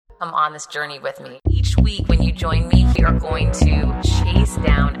Come on this journey with me. Each week when you join me, we are going to chase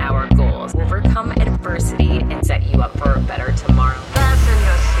down our goals, overcome adversity, and set you up for a better tomorrow. Fasten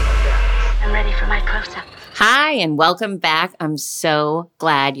your seatbelts. I'm ready for my close-up. Hi, and welcome back. I'm so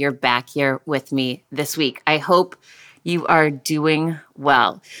glad you're back here with me this week. I hope you are doing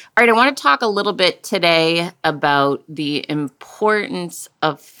well. All right, I want to talk a little bit today about the importance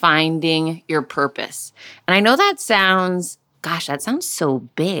of finding your purpose. And I know that sounds so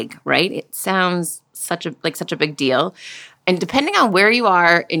big, right? It sounds such a big deal. And depending on where you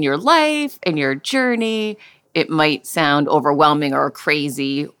are in your life, in your journey, it might sound overwhelming or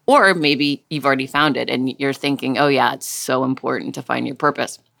crazy, or maybe you've already found it and you're thinking, oh yeah, it's so important to find your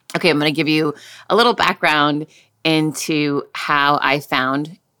purpose. Okay, I'm going to give you a little background into how I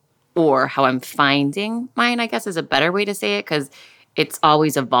found, or how I'm finding mine, I guess is a better way to say it, because it's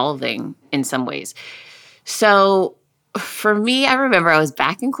always evolving in some ways. So for me, I remember I was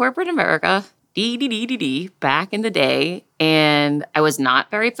back in corporate America, back in the day, and I was not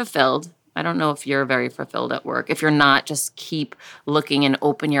very fulfilled. I don't know if you're very fulfilled at work. If you're not, just keep looking and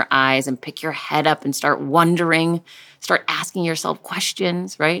open your eyes and pick your head up and start wondering, start asking yourself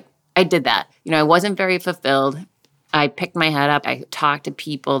questions, right? I did that. I wasn't very fulfilled. I picked my head up. I talked to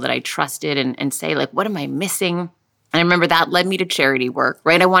people that I trusted and say, like, what am I missing? And I remember that led me to charity work,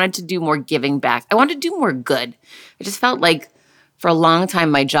 right? I wanted to do more giving back. I wanted to do more good. I just felt like for a long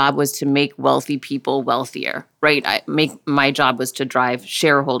time, my job was to make wealthy people wealthier, right? My job was to drive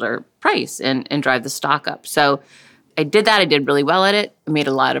shareholder price and drive the stock up. So I did that. I did really well at it. I made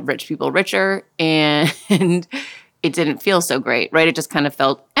a lot of rich people richer, and it didn't feel so great, right? It just kind of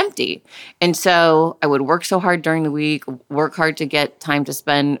felt empty. And so I would work so hard during the week, work hard to get time to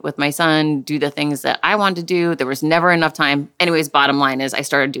spend with my son, do the things that I wanted to do. There was never enough time. Anyways, bottom line is I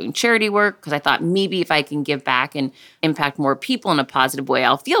started doing charity work because I thought maybe if I can give back and impact more people in a positive way,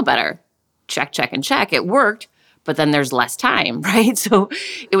 I'll feel better. Check, check, and check. It worked, but then there's less time, right? So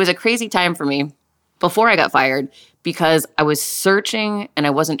it was a crazy time for me before I got fired because I was searching and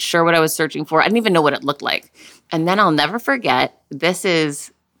I wasn't sure what I was searching for. I didn't even know what it looked like. And then I'll never forget, this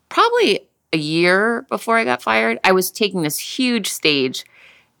is probably a year before I got fired. I was taking this huge stage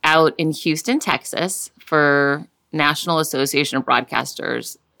out in Houston, Texas for National Association of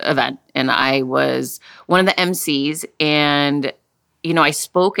Broadcasters event. And I was one of the MCs. And, I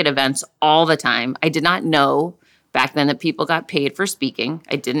spoke at events all the time. I did not know back then that people got paid for speaking.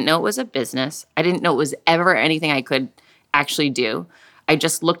 I didn't know it was a business. I didn't know it was ever anything I could actually do. I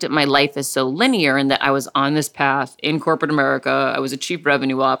just looked at my life as so linear and that I was on this path in corporate America. I was a chief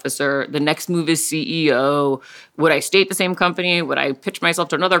revenue officer. The next move is CEO. Would I stay at the same company? Would I pitch myself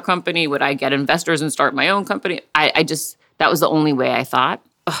to another company? Would I get investors and start my own company? That was the only way I thought.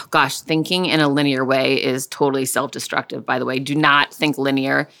 Oh gosh, thinking in a linear way is totally self-destructive, by the way. Do not think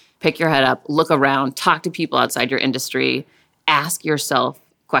linear. Pick your head up, look around, talk to people outside your industry, ask yourself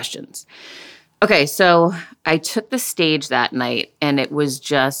questions. Okay, so I took the stage that night and it was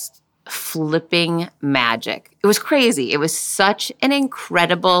just flipping magic. It was crazy. It was such an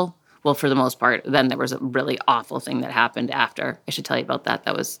incredible, well, for the most part, then there was a really awful thing that happened after. I should tell you about that.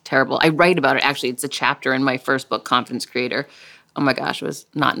 That was terrible. I write about it. Actually, it's a chapter in my first book, Confidence Creator. Oh my gosh, it was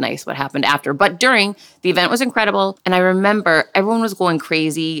not nice what happened after. But during, the event was incredible. And I remember everyone was going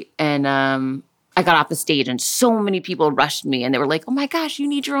crazy. And I got off the stage and so many people rushed me. And they were like, oh my gosh, you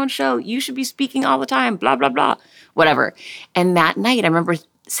need your own show. You should be speaking all the time, blah, blah, blah, whatever. And that night, I remember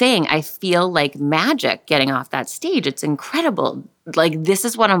saying, I feel like magic getting off that stage. It's incredible. Like, this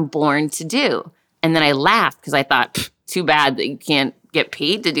is what I'm born to do. And then I laughed because I thought, too bad that you can't get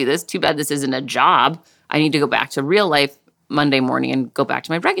paid to do this. Too bad this isn't a job. I need to go back to real life Monday morning and go back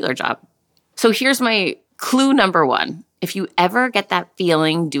to my regular job. So here's my clue number one. If you ever get that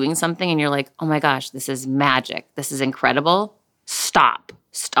feeling doing something and you're like, oh my gosh, this is magic, this is incredible, stop.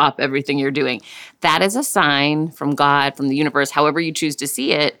 Stop everything you're doing. That is a sign from God, from the universe, however you choose to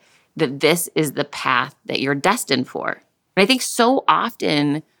see it, that this is the path that you're destined for. And I think so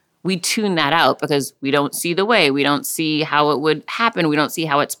often we tune that out because we don't see the way. We don't see how it would happen. We don't see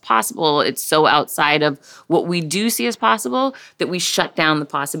how it's possible. It's so outside of what we do see as possible that we shut down the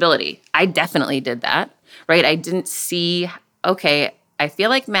possibility. I definitely did that, right? I didn't see, okay, I feel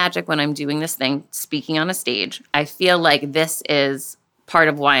like magic when I'm doing this thing, speaking on a stage. I feel like this is part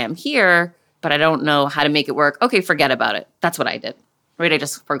of why I'm here, but I don't know how to make it work. Okay, forget about it. That's what I did. Right? I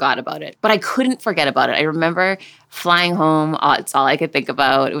just forgot about it. But I couldn't forget about it. I remember flying home. It's all I could think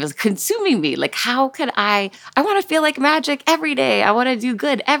about. It was consuming me. Like, how could I want to feel like magic every day. I want to do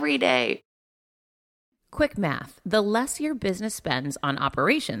good every day. Quick math. The less your business spends on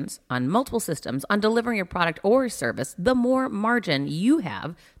operations, on multiple systems, on delivering your product or service, the more margin you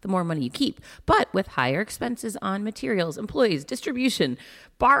have, the more money you keep. But with higher expenses on materials, employees, distribution,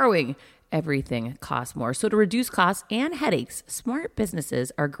 borrowing, everything costs more. So to reduce costs and headaches, smart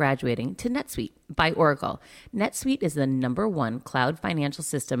businesses are graduating to NetSuite by Oracle. NetSuite is the #1 cloud financial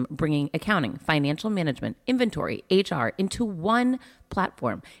system bringing accounting, financial management, inventory, HR into one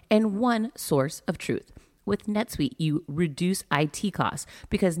platform and one source of truth. With NetSuite, you reduce IT costs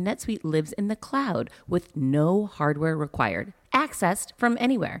because NetSuite lives in the cloud with no hardware required, accessed from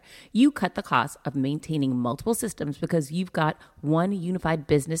anywhere. You cut the cost of maintaining multiple systems because you've got one unified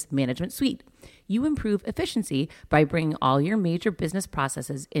business management suite. You improve efficiency by bringing all your major business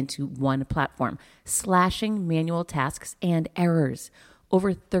processes into one platform, slashing manual tasks and errors.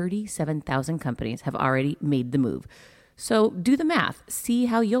 Over 37,000 companies have already made the move. So do the math. See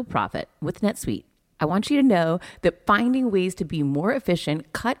how you'll profit with NetSuite. I want you to know that finding ways to be more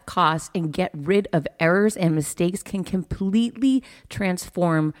efficient, cut costs, and get rid of errors and mistakes can completely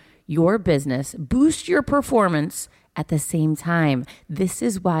transform your business, boost your performance at the same time. This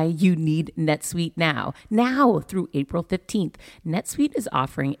is why you need NetSuite now. Now through April 15th, NetSuite is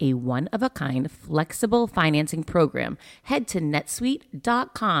offering a one-of-a-kind flexible financing program. Head to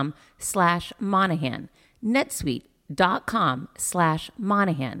netsuite.com/Monahan.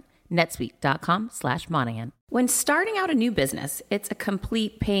 netsuite.com/Monahan. netsuite.com/Monahan. When starting out a new business, it's a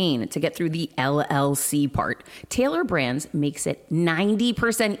complete pain to get through the LLC part. Taylor Brands makes it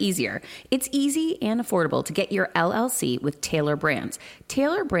 90% easier. It's easy and affordable to get your LLC with Taylor Brands.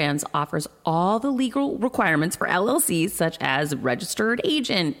 Taylor Brands offers all the legal requirements for LLCs, such as registered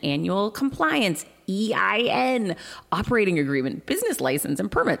agent, annual compliance, EIN, operating agreement, business license,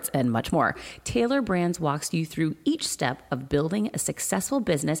 and permits, and much more. Taylor Brands walks you through each step of building a successful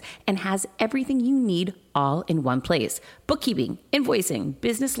business and has everything you need all in one place. Bookkeeping, invoicing,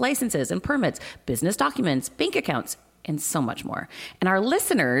 business licenses and permits, business documents, bank accounts, and so much more. And our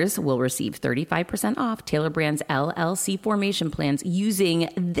listeners will receive 35% off Taylor Brands LLC formation plans using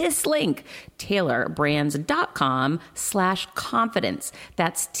this link, taylorbrands.com/confidence.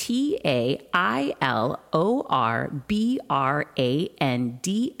 That's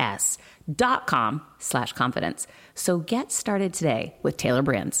TAILORBRANDS.com/confidence. So get started today with Taylor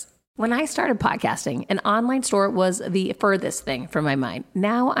Brands. When I started podcasting, an online store was the furthest thing from my mind.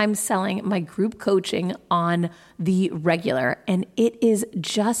 Now I'm selling my group coaching on the regular, and it is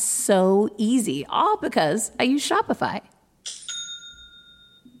just so easy, all because I use Shopify.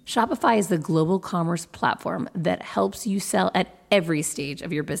 Shopify is the global commerce platform that helps you sell at every stage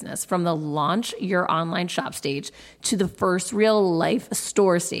of your business, from the launch your online shop stage to the first real life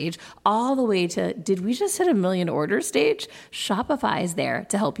store stage, all the way to, did we just hit 1 million orders stage? Shopify is there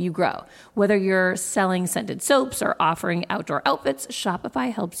to help you grow. Whether you're selling scented soaps or offering outdoor outfits,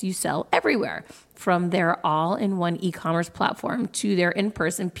 Shopify helps you sell everywhere. From their all-in-one e-commerce platform to their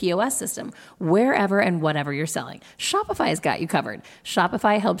in-person POS system, wherever and whatever you're selling, Shopify's got you covered.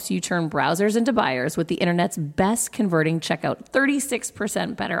 Shopify helps you turn browsers into buyers with the internet's best converting checkout,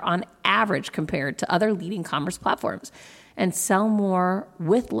 36% better on average compared to other leading commerce platforms, and sell more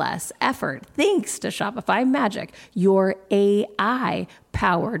with less effort thanks to Shopify Magic, your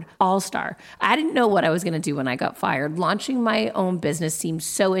AI-powered all-star. I didn't know what I was going to do when I got fired. Launching my own business seemed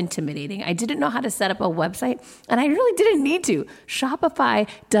so intimidating. I didn't know how to set up a website, and I really didn't need to. Shopify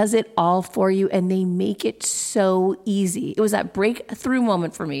does it all for you, and they make it so easy. It was that breakthrough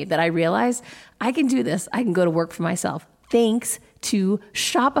moment for me that I realized I can do this. I can go to work for myself thanks to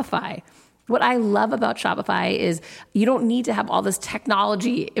Shopify. What I love about Shopify is you don't need to have all this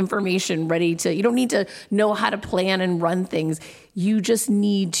technology information you don't need to know how to plan and run things. You just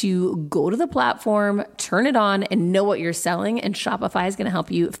need to go to the platform, turn it on, and know what you're selling, and Shopify is going to help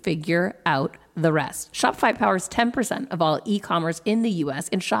you figure out the rest. Shopify powers 10% of all e-commerce in the US,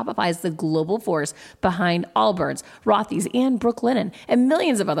 and Shopify is the global force behind Allbirds, Rothy's, and Brooklinen, and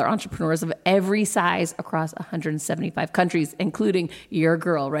millions of other entrepreneurs of every size across 175 countries, including your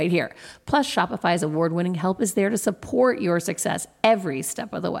girl right here. Plus, Shopify's award-winning help is there to support your success every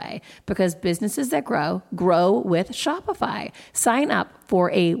step of the way, because businesses that grow with Shopify. Sign up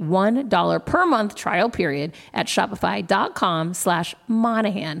for a $1 per month trial period at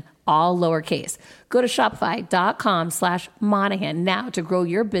shopify.com/Monahan, all lowercase. Go to shopify.com/Monahan now to grow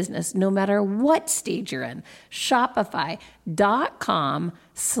your business no matter what stage you're in.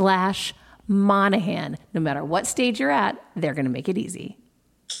 Shopify.com/Monahan. No matter what stage you're at, they're going to make it easy.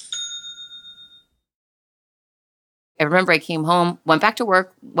 I remember I came home, went back to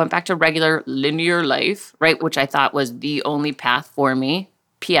work, went back to regular linear life, right? Which I thought was the only path for me.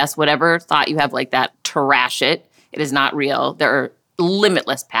 P.S. Whatever thought you have like that, trash it. It is not real. There are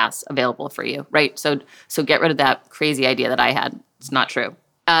limitless paths available for you, right? So get rid of that crazy idea that I had. It's not true.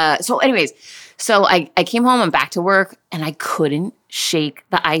 So I came home and back to work, and I couldn't shake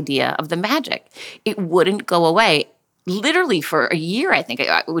the idea of the magic. It wouldn't go away. Literally for a year, I think, it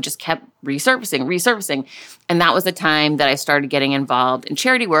just kept resurfacing. And that was the time that I started getting involved in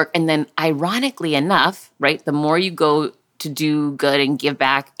charity work. And then ironically enough, right, the more you go to do good and give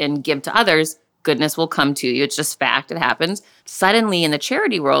back and give to others, goodness will come to you. It's just fact. It happens. Suddenly in the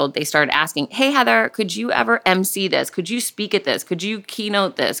charity world, they started asking, hey, Heather, could you ever MC this? Could you speak at this? Could you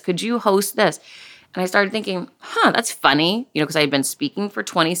keynote this? Could you host this? And I started thinking, that's funny, because I had been speaking for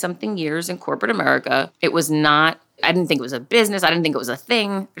 20-something years in corporate America. It was not, I didn't think it was a business. I didn't think it was a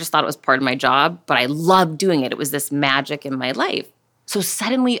thing. I just thought it was part of my job, but I loved doing it. It was this magic in my life. So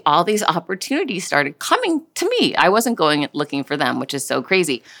suddenly all these opportunities started coming to me. I wasn't going looking for them, which is so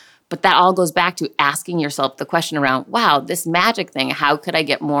crazy. But that all goes back to asking yourself the question around, wow, this magic thing, how could I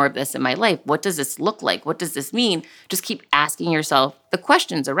get more of this in my life? What does this look like? What does this mean? Just keep asking yourself the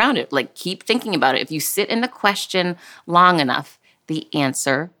questions around it. Like, keep thinking about it. If you sit in the question long enough, the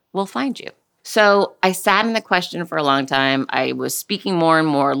answer will find you. So I sat in the question for a long time. I was speaking more and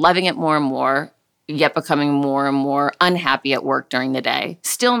more, loving it more and more, yet becoming more and more unhappy at work during the day.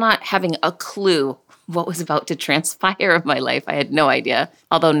 Still not having a clue what was about to transpire in my life. I had no idea.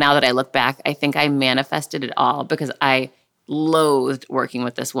 Although now that I look back, I think I manifested it all because I loathed working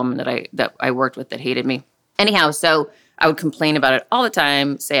with this woman that I worked with that hated me. Anyhow, so I would complain about it all the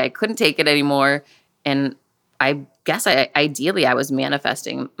time, say I couldn't take it anymore. And I guess ideally I was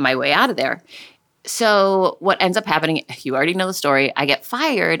manifesting my way out of there. So what ends up happening, you already know the story, I get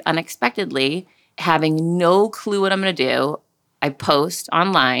fired unexpectedly, having no clue what I'm going to do. I post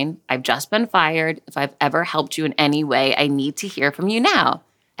online, I've just been fired. If I've ever helped you in any way, I need to hear from you now.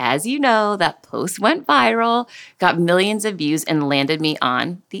 As you know, that post went viral, got millions of views, and landed me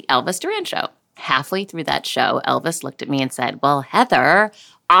on the Elvis Duran Show. Halfway through that show, Elvis looked at me and said, well, Heather,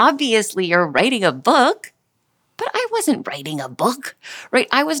 obviously you're writing a book. But I wasn't writing a book, right?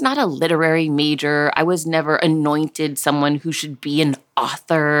 I was not a literary major. I was never anointed someone who should be an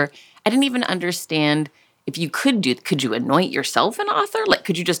author. I didn't even understand if you could you anoint yourself an author? Like,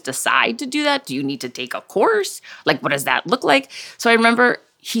 could you just decide to do that? Do you need to take a course? Like, what does that look like? So I remember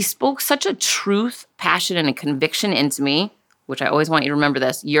he spoke such a truth, passion, and a conviction into me, which I always want you to remember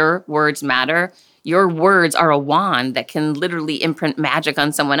this. Your words matter. Your words are a wand that can literally imprint magic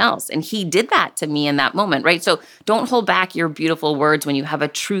on someone else. And he did that to me in that moment, right? So don't hold back your beautiful words when you have a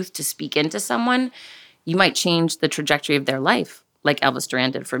truth to speak into someone. You might change the trajectory of their life, like Elvis Duran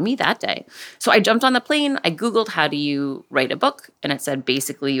did for me that day. So I jumped on the plane. I Googled, how do you write a book? And it said,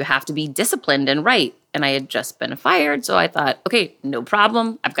 basically, you have to be disciplined and write. And I had just been fired. So I thought, okay, no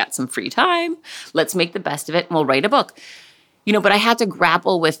problem. I've got some free time. Let's make the best of it and we'll write a book. But I had to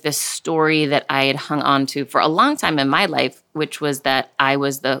grapple with this story that I had hung on to for a long time in my life, which was that I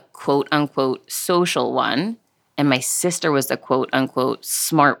was the quote unquote social one and my sister was the quote unquote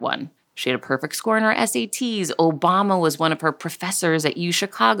smart one. She had a perfect score in her SATs. Obama was one of her professors at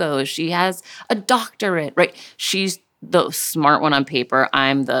UChicago. She has a doctorate, right? She's the smart one on paper.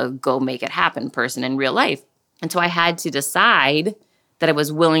 I'm the go make it happen person in real life. And so I had to decide that I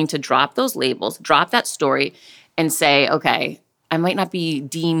was willing to drop those labels, drop that story, and say, okay, I might not be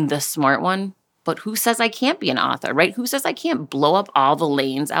deemed the smart one, but who says I can't be an author, right? Who says I can't blow up all the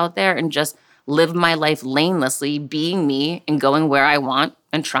lanes out there and just live my life lanelessly, being me and going where I want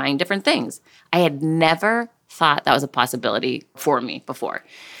and trying different things? I had never thought that was a possibility for me before.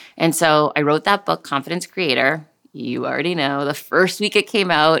 And so I wrote that book, Confidence Creator. You already know, the first week it came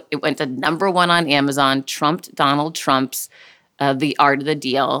out, it went to #1 on Amazon, trumped Donald Trump's The Art of the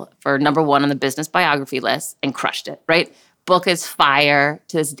Deal for #1 on the business biography list and crushed it, right? Book is fire.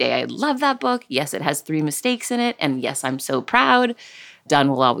 To this day, I love that book. Yes, it has 3 mistakes in it. And yes, I'm so proud. Done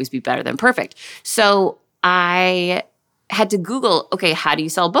will always be better than perfect. So I had to Google, okay, how do you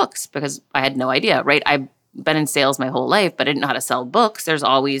sell books? Because I had no idea, right? I've been in sales my whole life, but I didn't know how to sell books. There's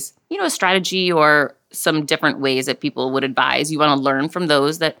always, a strategy or some different ways that people would advise. You want to learn from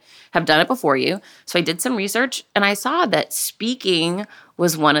those that have done it before you. So I did some research and I saw that speaking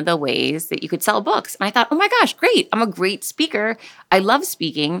was one of the ways that you could sell books. And I thought, oh my gosh, great. I'm a great speaker. I love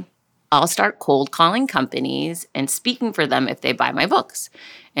speaking. I'll start cold calling companies and speaking for them if they buy my books.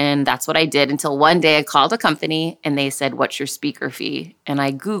 And that's what I did until one day I called a company and they said, what's your speaker fee? And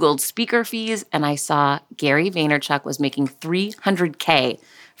I Googled speaker fees and I saw Gary Vaynerchuk was making $300K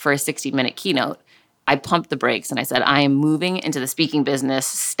for a 60-minute keynote. I pumped the brakes and I said, I am moving into the speaking business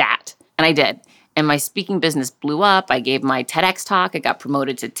stat. And I did. And my speaking business blew up. I gave my TEDx talk. I got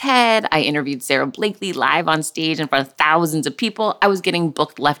promoted to TED. I interviewed Sarah Blakely live on stage in front of thousands of people. I was getting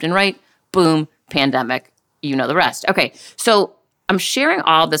booked left and right. Boom, pandemic. You know the rest. Okay, so I'm sharing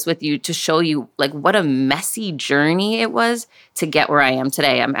all this with you to show you like what a messy journey it was to get where I am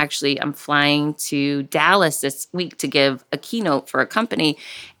today. I'm flying to Dallas this week to give a keynote for a company.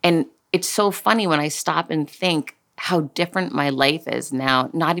 And it's so funny when I stop and think how different my life is now.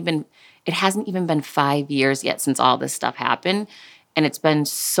 It hasn't even been 5 years yet since all this stuff happened. And it's been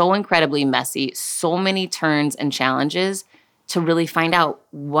so incredibly messy, so many turns and challenges to really find out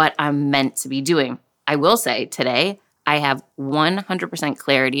what I'm meant to be doing. I will say today, I have 100%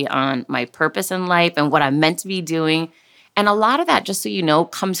 clarity on my purpose in life and what I'm meant to be doing. And a lot of that, just so you know,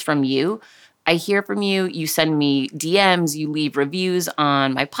 comes from you. I hear from you. You send me DMs. You leave reviews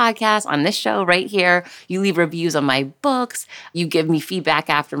on my podcast, on this show right here. You leave reviews on my books. You give me feedback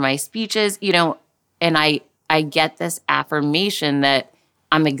after my speeches, and I get this affirmation that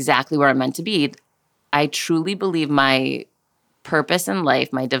I'm exactly where I'm meant to be. I truly believe my purpose in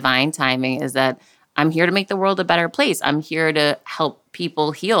life, my divine timing is that I'm here to make the world a better place. I'm here to help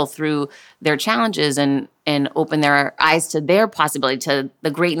people heal through their challenges and open their eyes to their possibility, to the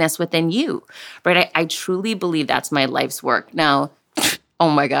greatness within you, right? I truly believe that's my life's work. Now, oh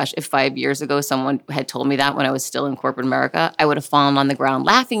my gosh, if 5 years ago someone had told me that when I was still in corporate America, I would have fallen on the ground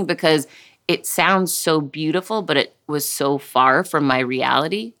laughing because it sounds so beautiful, but it was so far from my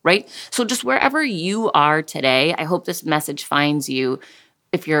reality, right? So just wherever you are today, I hope this message finds you.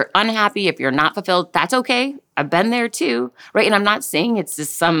 If you're unhappy, if you're not fulfilled, that's okay. I've been there too, right? And I'm not saying it's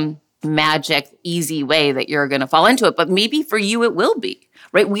just some magic, easy way that you're going to fall into it, but maybe for you it will be,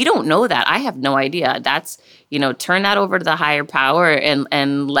 right? We don't know that. I have no idea. That's, turn that over to the higher power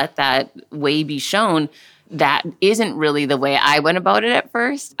and let that way be shown. That isn't really the way I went about it at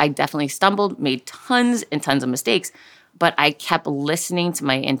first. I definitely stumbled, made tons and tons of mistakes, but I kept listening to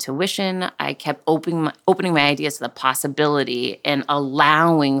my intuition. I kept opening my ideas to the possibility and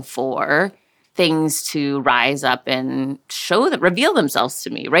allowing for things to rise up and reveal themselves to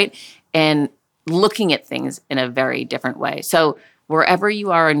me, right? And looking at things in a very different way. So wherever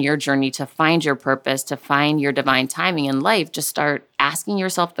you are in your journey to find your purpose, to find your divine timing in life, just start asking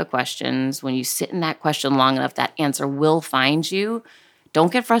yourself the questions. When you sit in that question long enough, that answer will find you.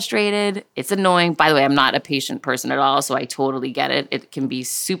 Don't get frustrated. It's annoying. By the way, I'm not a patient person at all, so I totally get it. It can be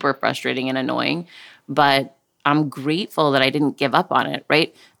super frustrating and annoying, but I'm grateful that I didn't give up on it,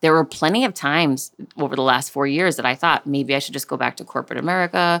 right? There were plenty of times over the last 4 years that I thought maybe I should just go back to corporate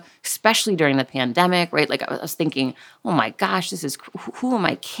America, especially during the pandemic, right? Like I was thinking, oh my gosh, who am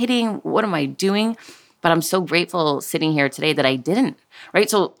I kidding? What am I doing? But I'm so grateful sitting here today that I didn't, right?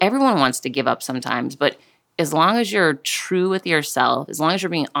 So everyone wants to give up sometimes, but as long as you're true with yourself, as long as you're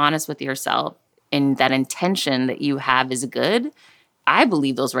being honest with yourself and that intention that you have is good, I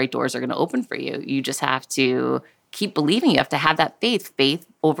believe those right doors are going to open for you. You just have to keep believing. You have to have that faith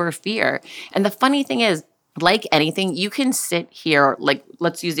over fear. And the funny thing is, like anything, you can sit here, like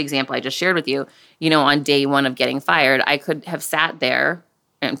let's use the example I just shared with you, on day one of getting fired, I could have sat there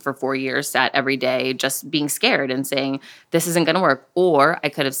and for 4 years sat every day just being scared and saying, this isn't going to work. Or I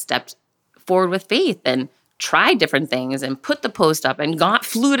could have stepped forward with faith and tried different things and put the post up and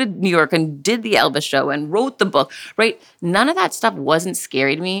flew to New York and did the Elvis show and wrote the book, right? None of that stuff wasn't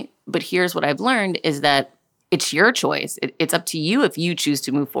scary to me. But here's what I've learned is that it's your choice. It's up to you if you choose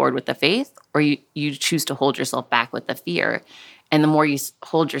to move forward with the faith or you choose to hold yourself back with the fear. And the more you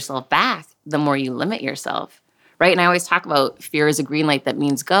hold yourself back, the more you limit yourself, right? And I always talk about fear is a green light that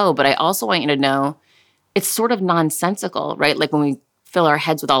means go. But I also want you to know it's sort of nonsensical, right? Like when we fill our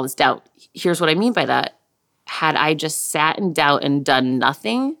heads with all this doubt. Here's what I mean by that. Had I just sat in doubt and done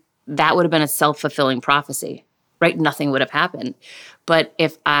nothing, that would have been a self-fulfilling prophecy, right? Nothing would have happened. But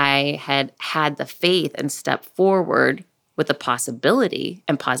if I had the faith and stepped forward with the possibility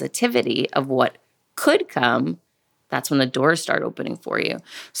and positivity of what could come, that's when the doors start opening for you.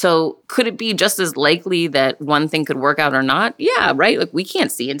 So could it be just as likely that one thing could work out or not? Yeah, right? Like we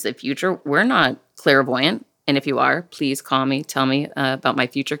can't see into the future. We're not clairvoyant. And if you are, please call me, tell me about my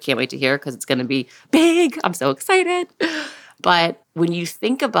future. Can't wait to hear because it's going to be big. I'm so excited. But when you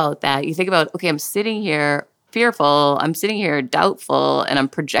think about that, you think about, okay, I'm sitting here fearful, I'm sitting here doubtful, and I'm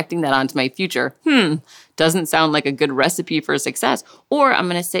projecting that onto my future. Doesn't sound like a good recipe for success. Or I'm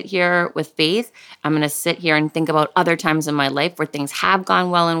going to sit here with faith. I'm going to sit here and think about other times in my life where things have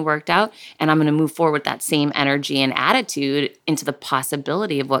gone well and worked out, and I'm going to move forward with that same energy and attitude into the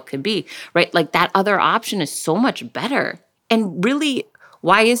possibility of what could be, right? Like that other option is so much better. And really,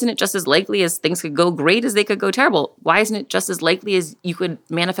 why isn't it just as likely as things could go great as they could go terrible? Why isn't it just as likely as you could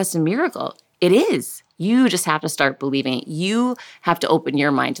manifest a miracle? It is. You just have to start believing it. You have to open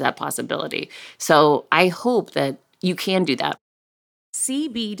your mind to that possibility. So I hope that you can do that.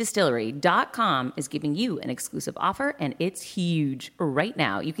 CBDistillery.com is giving you an exclusive offer, and it's huge. Right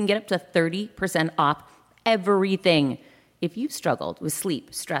now, you can get up to 30% off everything. If you've struggled with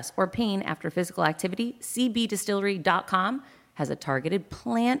sleep, stress, or pain after physical activity, CBDistillery.com has a targeted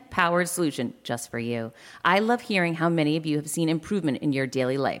plant-powered solution just for you. I love hearing how many of you have seen improvement in your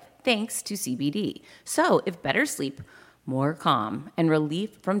daily life thanks to CBD. So if better sleep, more calm, and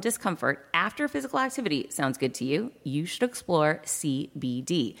relief from discomfort after physical activity sounds good to you, you should explore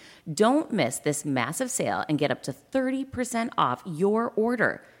CBD. Don't miss this massive sale and get up to 30% off your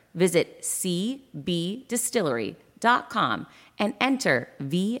order. Visit cbdistillery.com and enter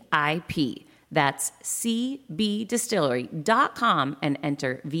VIP. That's cbdistillery.com and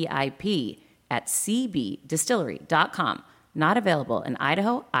enter VIP at cbdistillery.com. Not available in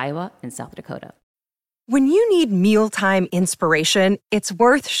Idaho, Iowa, and South Dakota. When you need mealtime inspiration, it's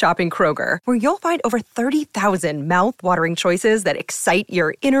worth shopping Kroger, where you'll find over 30,000 mouth-watering choices that excite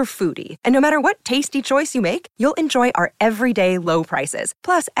your inner foodie. And no matter what tasty choice you make, you'll enjoy our everyday low prices,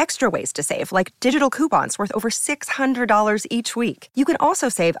 plus extra ways to save, like digital coupons worth over $600 each week. You can also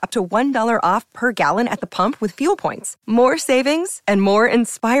save up to $1 off per gallon at the pump with fuel points. More savings and more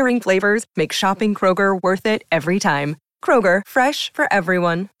inspiring flavors make shopping Kroger worth it every time. Kroger, fresh for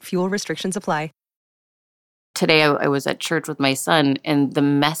everyone. Fuel restrictions apply. Today I was at church with my son, and the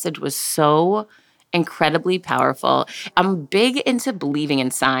message was so incredibly powerful. I'm big into believing in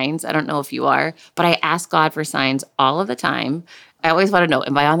signs. I don't know if you are, but I ask God for signs all of the time. I always want to know,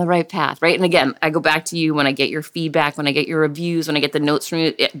 am I on the right path, right? And again, I go back to you when I get your feedback, when I get your reviews, when I get the notes from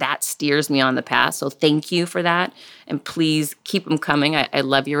you, that steers me on the path. So thank you for that. And please keep them coming. I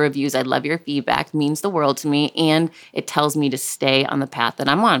love your reviews. I love your feedback. It means the world to me. And it tells me to stay on the path that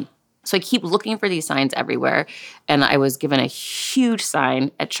I'm on. So I keep looking for these signs everywhere. And I was given a huge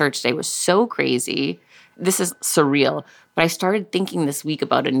sign at church today. It was so crazy. This is surreal. But I started thinking this week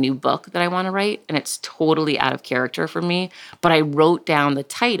about a new book that I want to write, and it's totally out of character for me. But I wrote down the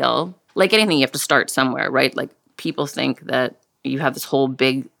title. Like anything, you have to start somewhere, right? Like people think that you have this whole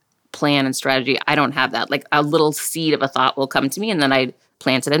big plan and strategy. I don't have that. Like a little seed of a thought will come to me, and then I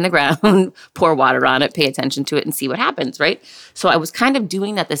plant it in the ground, pour water on it, pay attention to it, and see what happens, right? So I was kind of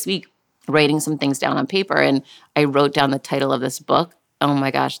doing that this week, writing some things down on paper, and I wrote down the title of this book. Oh my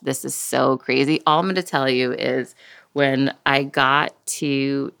gosh, this is so crazy. All I'm going to tell you is when I got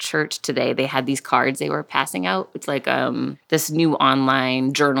to church today, they had these cards they were passing out. It's like this new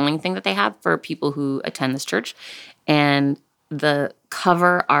online journaling thing that they have for people who attend this church. And the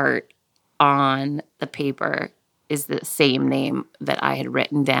cover art on the paper is the same name that I had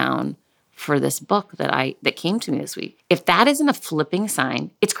written down for this book that came to me this week. If that isn't a flipping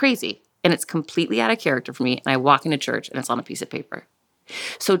sign, it's crazy. And it's completely out of character for me. And I walk into church and it's on a piece of paper.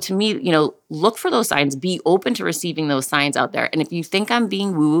 So to me, look for those signs. Be open to receiving those signs out there. And if you think I'm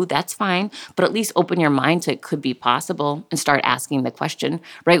being woo-woo, that's fine. But at least open your mind to it could be possible and start asking the question,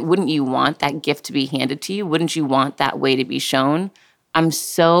 right? Wouldn't you want that gift to be handed to you? Wouldn't you want that way to be shown?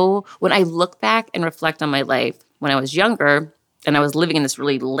 When I look back and reflect on my life, when I was younger and I was living in this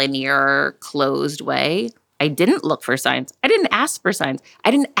really linear, closed way, I didn't look for signs. I didn't ask for signs.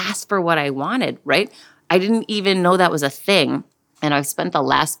 I didn't ask for what I wanted, right? I didn't even know that was a thing. And I've spent the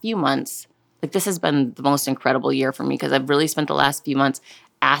last few months, this has been the most incredible year for me because I've really spent the last few months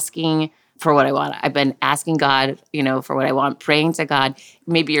asking for what I want. I've been asking God, for what I want, praying to God.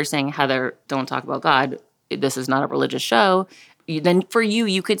 Maybe you're saying, Heather, don't talk about God. This is not a religious show. Then for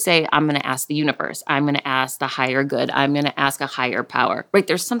you could say, I'm going to ask the universe. I'm going to ask the higher good. I'm going to ask a higher power, right?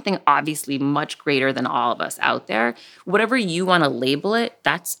 There's something obviously much greater than all of us out there. Whatever you want to label it,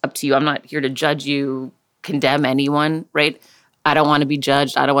 that's up to you. I'm not here to judge you, condemn anyone, right? I don't want to be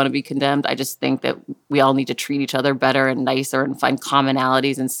judged. I don't want to be condemned. I just think that we all need to treat each other better and nicer and find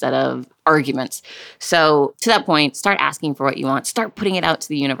commonalities instead of arguments. So to that point, start asking for what you want. Start putting it out to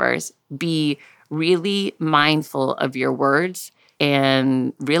the universe. Be really mindful of your words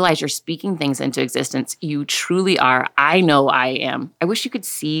and realize you're speaking things into existence. You truly are. I know I am. I wish you could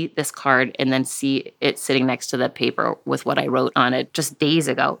see this card and then see it sitting next to the paper with what I wrote on it just days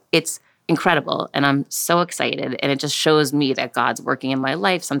ago. It's incredible. And I'm so excited. And it just shows me that God's working in my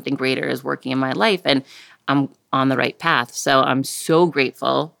life. Something greater is working in my life. And I'm on the right path. So I'm so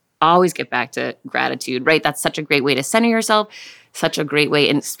grateful. Always get back to gratitude, right? That's such a great way to center yourself. Such a great way.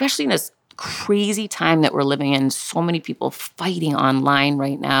 And especially in this crazy time that we're living in, so many people fighting online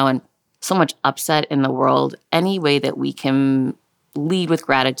right now and so much upset in the world. Any way that we can lead with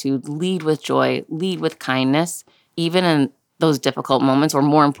gratitude, lead with joy, lead with kindness, even in those difficult moments, or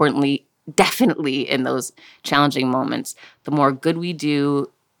more importantly, definitely in those challenging moments, the more good we do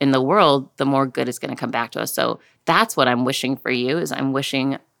in the world, the more good is going to come back to us. So that's what I'm wishing for you, is I'm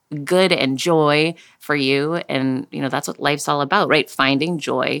wishing good and joy for you. And, that's what life's all about, right? Finding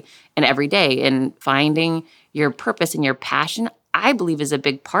joy in every day and finding your purpose and your passion, I believe, is a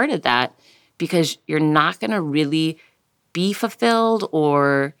big part of that, because you're not going to really be fulfilled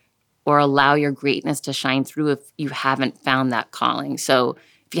or allow your greatness to shine through if you haven't found that calling. So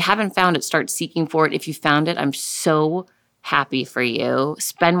if you haven't found it, start seeking for it. If you found it, I'm so happy for you.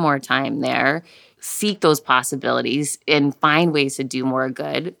 Spend more time there. Seek those possibilities and find ways to do more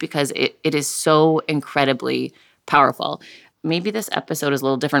good, because it is so incredibly powerful. Maybe this episode is a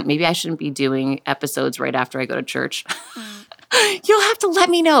little different. Maybe I shouldn't be doing episodes right after I go to church. You'll have to let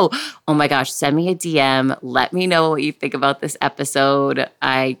me know. Oh my gosh, send me a DM. Let me know what you think about this episode.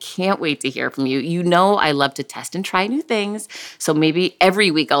 I can't wait to hear from you. You know I love to test and try new things. So maybe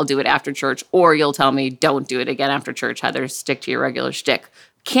every week I'll do it after church, or you'll tell me, don't do it again after church, Heather. Stick to your regular shtick.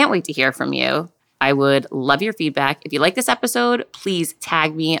 Can't wait to hear from you. I would love your feedback. If you like this episode, please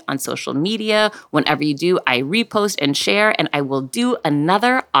tag me on social media. Whenever you do, I repost and share, and I will do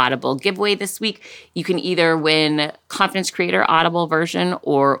another Audible giveaway this week. You can either win Confidence Creator Audible version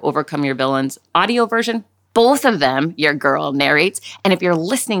or Overcome Your Villains audio version. Both of them, your girl narrates. And if you're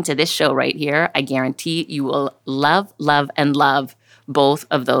listening to this show right here, I guarantee you will love, love, and love both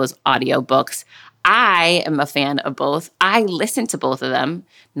of those audiobooks. I am a fan of both. I listen to both of them,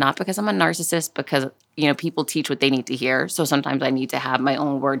 not because I'm a narcissist, because, people teach what they need to hear. So sometimes I need to have my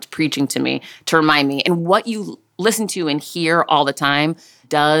own words preaching to me to remind me. And what you listen to and hear all the time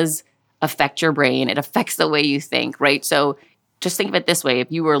does affect your brain. It affects the way you think, right? So just think of it this way.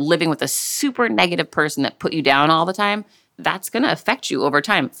 If you were living with a super negative person that put you down all the time, that's going to affect you over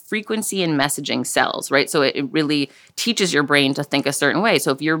time. Frequency in messaging sells, right? So it really teaches your brain to think a certain way.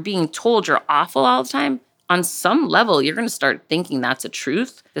 So if you're being told you're awful all the time, on some level, you're going to start thinking that's a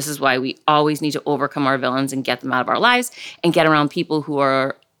truth. This is why we always need to overcome our villains and get them out of our lives and get around people who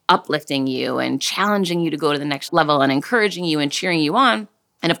are uplifting you and challenging you to go to the next level and encouraging you and cheering you on.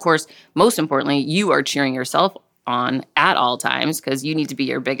 And of course, most importantly, you are cheering yourself on at all times, because you need to be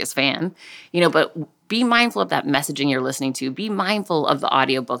your biggest fan, but be mindful of that messaging you're listening to. Be mindful of the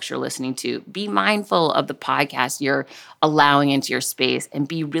audiobooks you're listening to. Be mindful of the podcast you're allowing into your space, and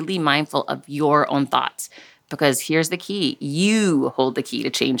be really mindful of your own thoughts, because here's the key. You hold the key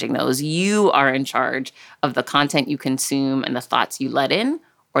to changing those. You are in charge of the content you consume and the thoughts you let in,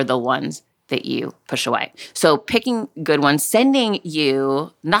 or the ones that you push away. So picking good ones, sending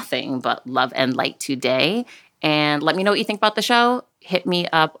you nothing but love and light today. And let me know what you think about the show. Hit me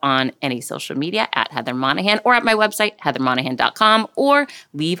up on any social media at Heather Monahan, or at my website, heathermonahan.com, or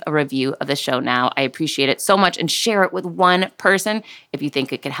leave a review of the show now. I appreciate it so much, and share it with one person if you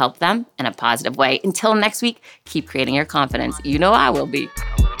think it could help them in a positive way. Until next week, keep creating your confidence. You know I will be.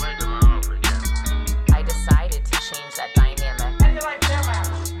 I decided to change that dynamic.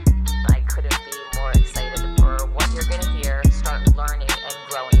 I couldn't be more excited for what you're going to hear. Start learning and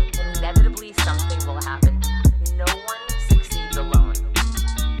growing. Inevitably, something will happen. No one succeeds alone.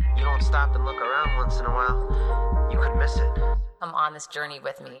 You don't stop and look around once in a while, you could miss it. Come on this journey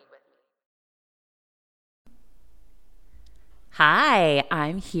with me. Hi,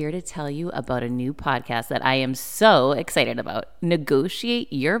 I'm here to tell you about a new podcast that I am so excited about.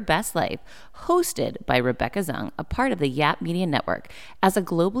 Negotiate Your Best Life, hosted by Rebecca Zung, a part of the Yap Media Network. As a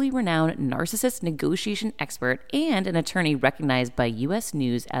globally renowned narcissist negotiation expert and an attorney recognized by U.S.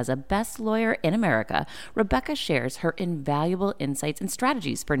 News as a best lawyer in America, Rebecca shares her invaluable insights and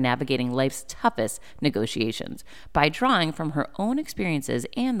strategies for navigating life's toughest negotiations. By drawing from her own experiences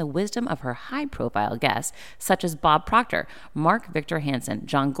and the wisdom of her high-profile guests, such as Bob Proctor, Mark Victor Hansen,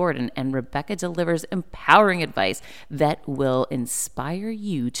 John Gordon, and Rebecca delivers empowering advice that will inspire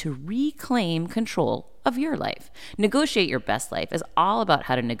you to reclaim control of your life. Negotiate Your Best Life is all about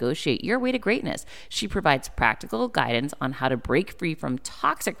how to negotiate your way to greatness. She provides practical guidance on how to break free from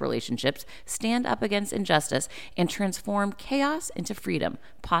toxic relationships, stand up against injustice, and transform chaos into freedom,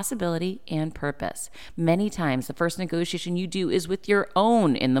 possibility, and purpose. Many times, the first negotiation you do is with your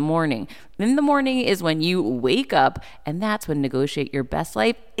own in the morning. In the morning is when you wake up, and that's when Negotiate Your Best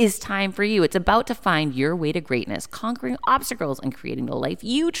Life is time for you. It's about to find your way to greatness, conquering obstacles, and creating the life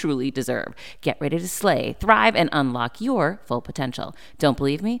you truly deserve. Get ready to slay, thrive, and unlock your full potential. Don't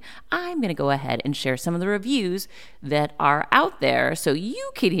believe me? I'm going to go ahead and share some of the reviews that are out there so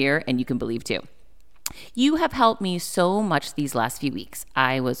you can hear and you can believe too. You have helped me so much these last few weeks.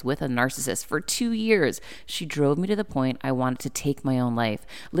 I was with a narcissist for 2 years. She drove me to the point I wanted to take my own life.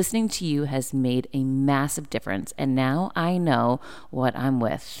 Listening to you has made a massive difference, and now I know what I'm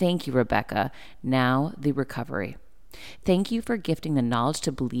with. Thank you, Rebecca. Now the recovery. Thank you for gifting the knowledge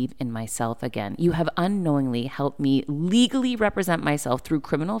to believe in myself again. You have unknowingly helped me legally represent myself through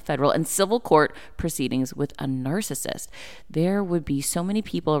criminal, federal, and civil court proceedings with a narcissist. There would be so many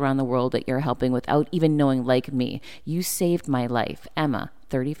people around the world that you're helping without even knowing, like me. You saved my life. Emma,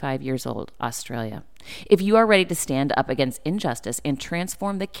 35 years old, Australia. If you are ready to stand up against injustice and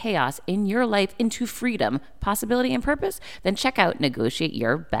transform the chaos in your life into freedom, possibility, and purpose, then check out Negotiate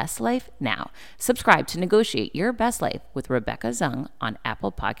Your Best Life now. Subscribe to Negotiate Your Best Life with Rebecca Zung on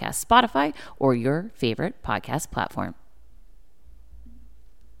Apple Podcasts, Spotify, or your favorite podcast platform.